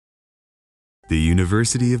The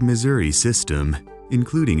University of Missouri system,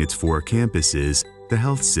 including its 4 campuses, the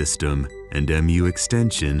health system, and MU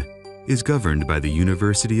Extension, is governed by the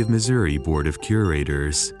University of Missouri Board of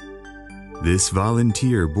Curators. This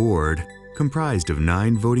volunteer board, comprised of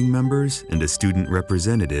 9 voting members and a student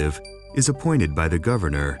representative, is appointed by the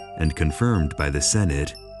governor and confirmed by the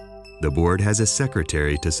Senate. The board has a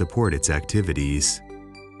secretary to support its activities.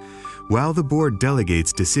 While the board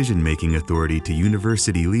delegates decision-making authority to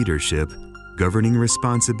university leadership, governing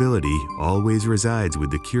responsibility always resides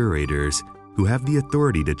with the curators, who have the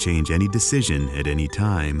authority to change any decision at any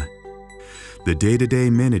time. The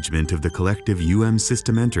day-to-day management of the collective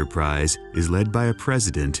system enterprise is led by a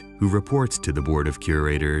president who reports to the Board of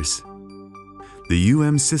Curators.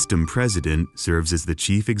 The system president serves as the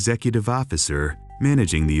chief executive officer,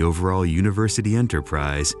 managing the overall university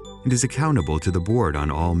enterprise, and is accountable to the board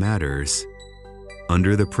on all matters.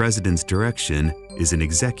 Under the president's direction is an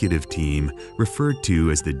executive team referred to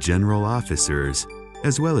as the general officers,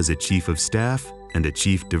 as well as a chief of staff and a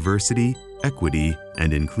chief diversity, equity,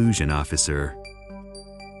 and inclusion officer.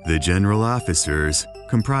 The general officers,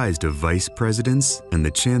 comprised of vice presidents and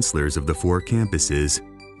the chancellors of the 4 campuses,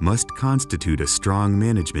 must constitute a strong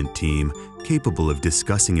management team capable of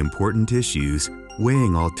discussing important issues,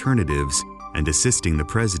 weighing alternatives, and assisting the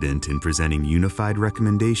president in presenting unified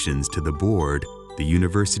recommendations to the board, the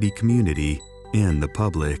university community, and the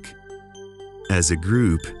public. As a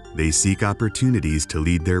group, they seek opportunities to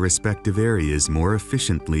lead their respective areas more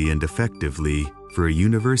efficiently and effectively for a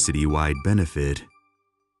university-wide benefit.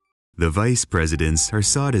 The vice presidents are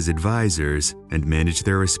sought as advisors and manage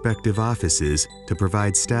their respective offices to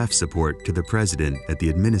provide staff support to the president at the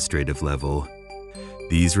administrative level.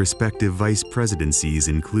 These respective vice presidencies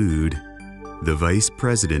include the Vice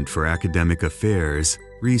President for Academic Affairs,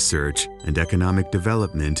 Research, and Economic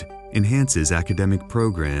Development enhances academic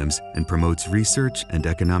programs and promotes research and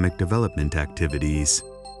economic development activities.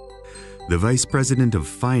 The Vice President of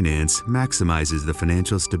Finance maximizes the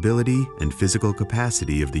financial stability and physical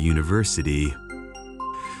capacity of the university.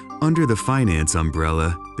 Under the finance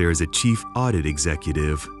umbrella, there is a Chief Audit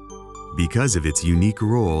Executive. Because of its unique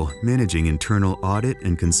role managing internal audit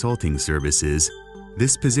and consulting services,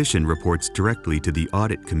 this position reports directly to the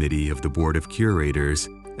Audit Committee of the Board of Curators,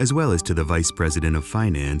 as well as to the Vice President of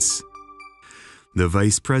Finance. The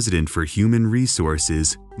Vice President for Human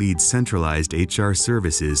Resources leads centralized HR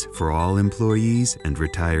services for all employees and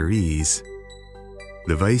retirees.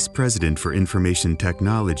 The Vice President for Information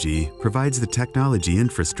Technology provides the technology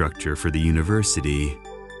infrastructure for the university.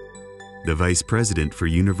 The Vice President for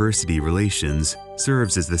University Relations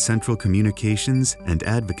serves as the central communications and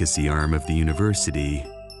advocacy arm of the university.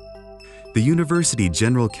 The University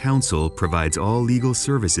General Counsel provides all legal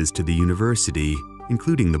services to the university,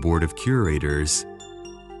 including the Board of Curators.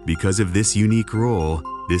 Because of this unique role,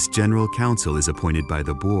 this General Counsel is appointed by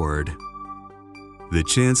the board. The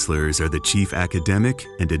chancellors are the chief academic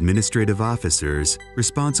and administrative officers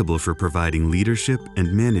responsible for providing leadership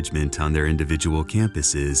and management on their individual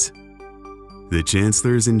campuses. The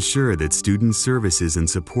chancellors ensure that student services and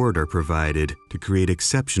support are provided to create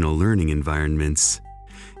exceptional learning environments.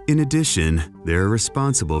 In addition, they are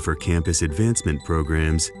responsible for campus advancement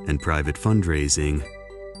programs and private fundraising.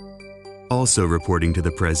 Also reporting to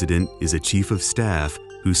the president is a chief of staff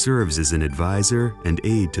who serves as an advisor and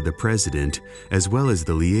aide to the president, as well as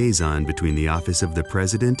the liaison between the office of the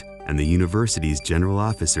president and the university's general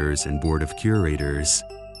officers and board of curators.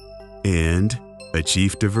 And a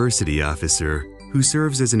chief diversity officer who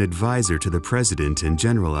serves as an advisor to the president and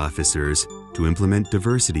general officers to implement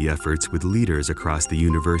diversity efforts with leaders across the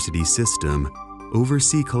university system,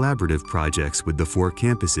 oversee collaborative projects with the 4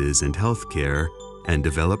 campuses and healthcare, and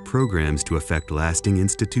develop programs to effect lasting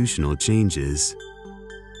institutional changes.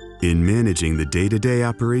 In managing the day-to-day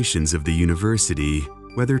operations of the university,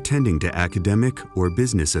 whether tending to academic or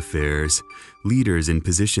business affairs, leaders in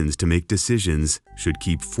positions to make decisions should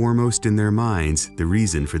keep foremost in their minds the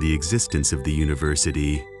reason for the existence of the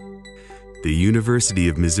university. The University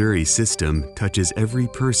of Missouri system touches every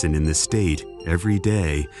person in the state every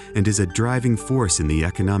day and is a driving force in the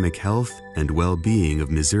economic health and well-being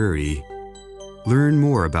of Missouri. Learn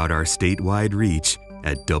more about our statewide reach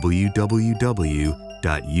at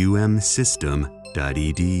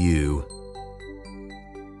www.umsystem.edu.